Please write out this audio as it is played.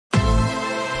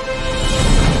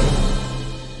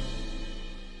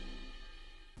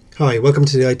Hi, welcome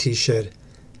to the IT Shed.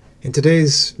 In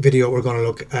today's video we're going to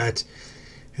look at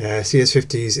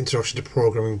CS50's Introduction to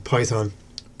Programming Python,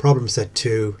 Problem Set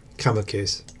 2, Camel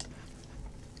Case.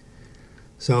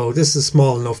 So this is a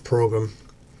small enough program.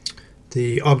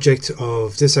 The object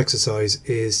of this exercise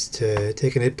is to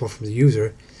take an input from the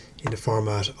user in the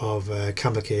format of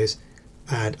Camel Case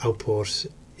and output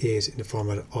it in the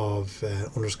format of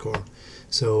underscore.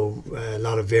 So a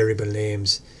lot of variable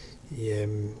names.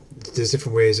 There's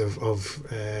different ways of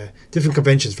different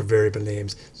conventions for variable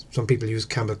names. Some people use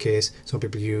Camel Case, some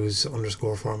people use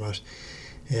underscore format.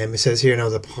 It says here now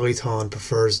that Python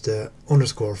prefers the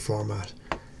underscore format,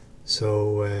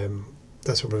 so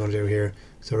that's what we're going to do here.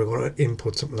 So we're going to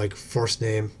input something like first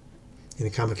name in the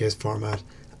Camel Case format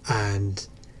and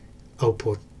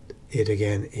output it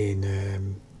again in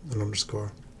an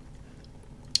underscore.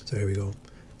 So here we go.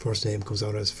 First name comes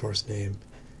out as first name.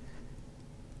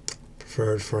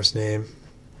 Preferred first name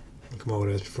and come out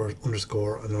as preferred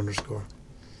underscore and underscore.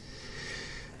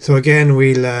 So again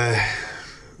we'll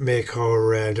make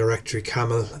our directory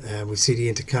camel, we'll cd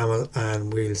into camel,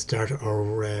 and we'll start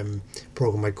our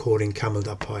program by coding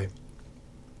camel.py, and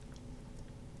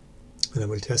then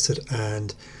we'll test it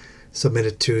and submit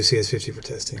it to CS50 for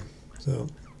testing. So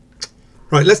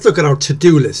right, let's look at our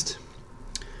to-do list.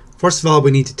 First of all,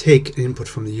 we need to take an input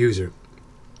from the user.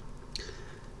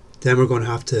 Then we're going to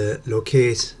have to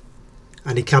locate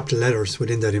any capital letters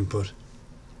within that input.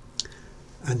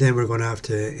 And then we're going to have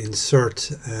to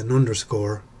insert an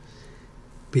underscore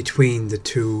between the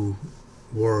two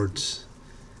words.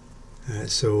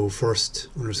 So first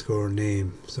underscore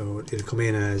name. So it'll come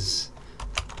in as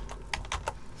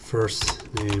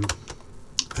first name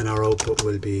and our output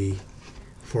will be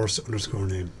first underscore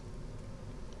name.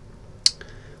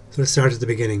 So let's start at the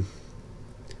beginning.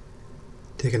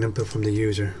 Take an input from the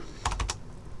user.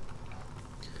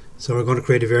 So we're going to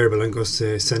create a variable and go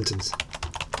to sentence,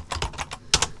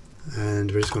 and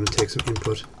we're just going to take some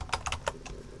input.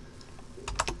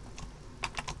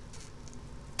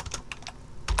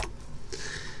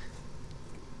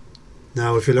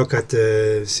 Now if you look at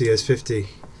the CS50,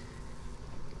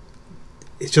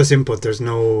 it's just input, there's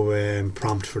no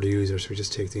prompt for the user, so we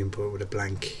just take the input with a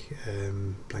blank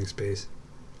space.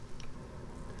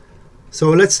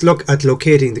 So let's look at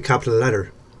locating the capital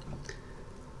letter.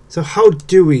 So how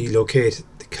do we locate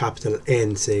the capital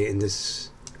N, say, in this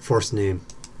first name?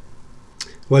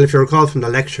 Well, if you recall from the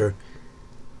lecture,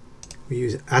 we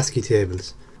use ASCII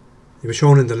tables. It was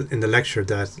shown in the lecture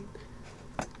that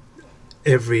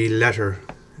every letter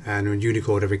and in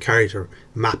Unicode every character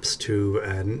maps to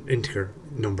an integer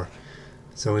number.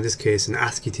 So in this case, an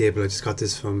ASCII table, I just got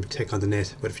this from Tech on the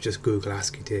Net, but if you just Google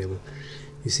ASCII table,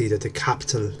 you see that the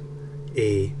capital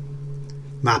A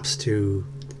maps to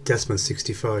decimal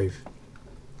 65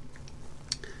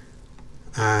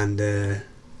 and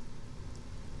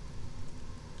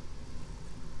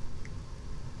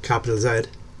capital Z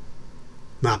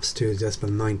maps to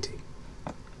decimal 90.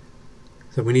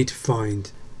 So we need to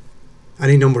find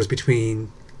any numbers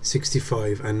between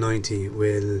 65 and 90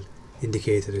 will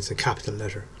indicate that it's a capital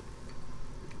letter.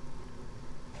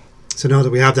 So now that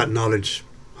we have that knowledge,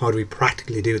 how do we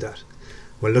practically do that?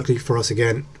 Well, luckily for us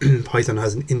again, Python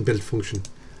has an inbuilt function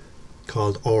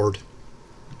called ORD.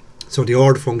 So the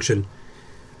ORD function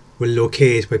will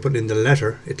locate, by putting in the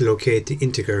letter, it'll locate the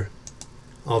integer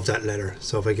of that letter.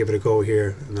 So if I give it a go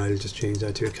here, and I'll just change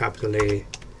that to a capital A,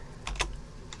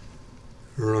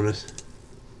 run it,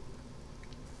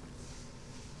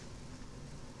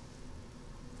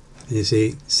 and you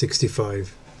see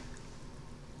 65.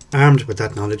 Armed with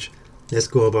that knowledge, let's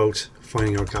go about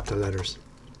finding our capital letters.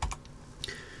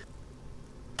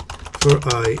 For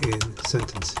I in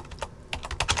sentence.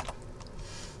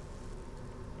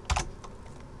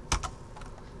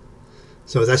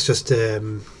 So that's just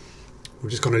we're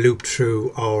just going to loop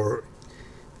through our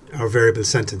variable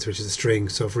sentence, which is a string.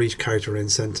 So for each character in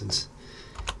sentence,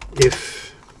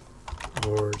 if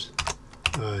word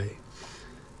I.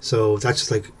 So that's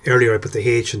just like earlier I put the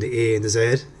H and the A and the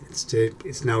Z.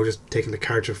 It's now just taking the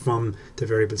character from the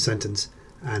variable sentence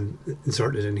and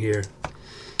inserting it in here.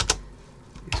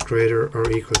 It's greater or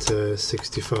equal to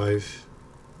 65,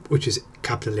 which is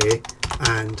capital A,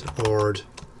 and ORD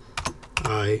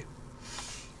I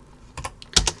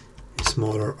is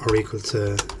smaller or equal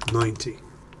to 90,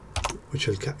 which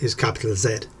is capital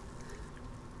Z.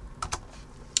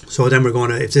 So then we're going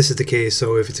to, if this is the case,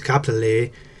 so if it's a capital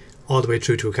A all the way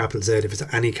through to a capital Z, if it's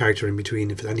any character in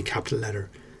between, if it's any capital letter,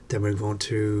 then we're going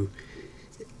to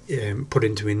put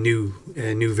into a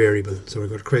new variable. So we're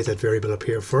going to create that variable up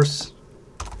here first.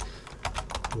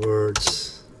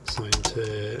 Words assigned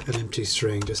to an empty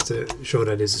string just to show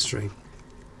that it is a string.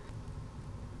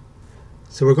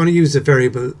 So we're going to use the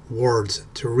variable words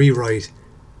to rewrite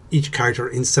each character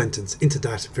in sentence into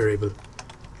that variable.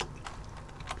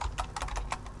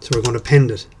 So we're going to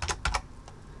append it.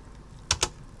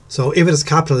 So if it is a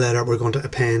capital letter, we're going to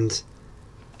append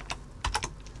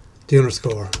the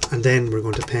underscore, and then we're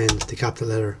going to append the capital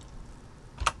letter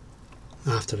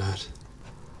after that.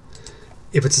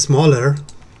 If it's a small letter,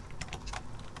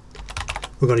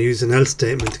 we're going to use an else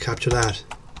statement to capture that,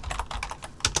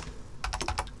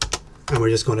 and we're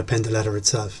just going to append the letter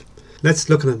itself. Let's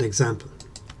look at an example.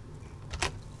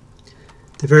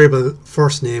 The variable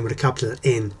first name with a capital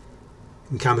N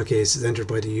in Camel Case is entered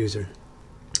by the user.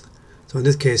 So in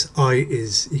this case, I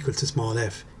is equal to small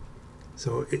f.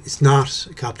 So it's not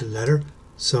a capital letter,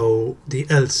 so the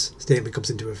else statement comes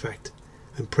into effect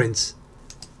and prints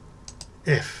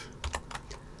f.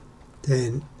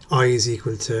 Then I is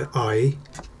equal to I.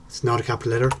 It's not a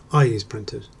capital letter. I is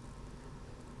printed.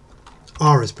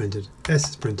 R is printed. S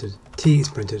is printed. T is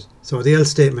printed. So the else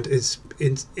statement is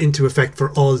into effect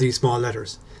for all these small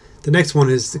letters. The next one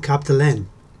is the capital N.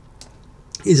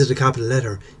 Is it a capital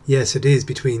letter? Yes, it is.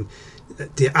 Between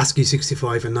the ASCII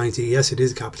 65 and 90, yes, it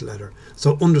is a capital letter.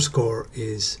 So underscore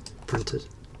is printed.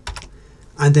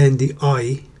 And then the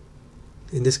I,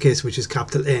 in this case, which is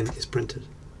capital N, is printed.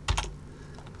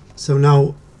 So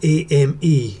now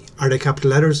AME, are they capital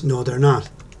letters? No, they're not.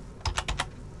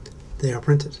 They are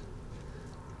printed.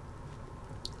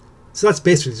 So that's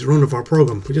basically the run of our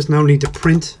program. We just now need to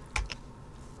print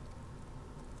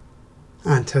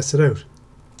and test it out.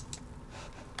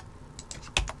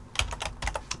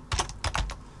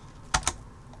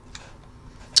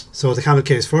 So the Camel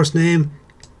Case first name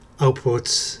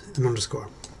outputs an underscore.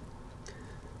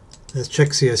 Let's check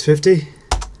CS50.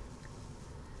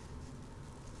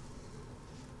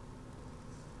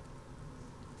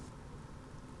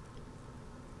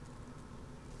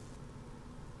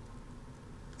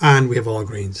 And we have all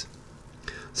greens.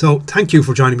 So thank you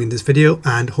for joining me in this video,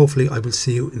 and hopefully I will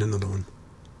see you in another one.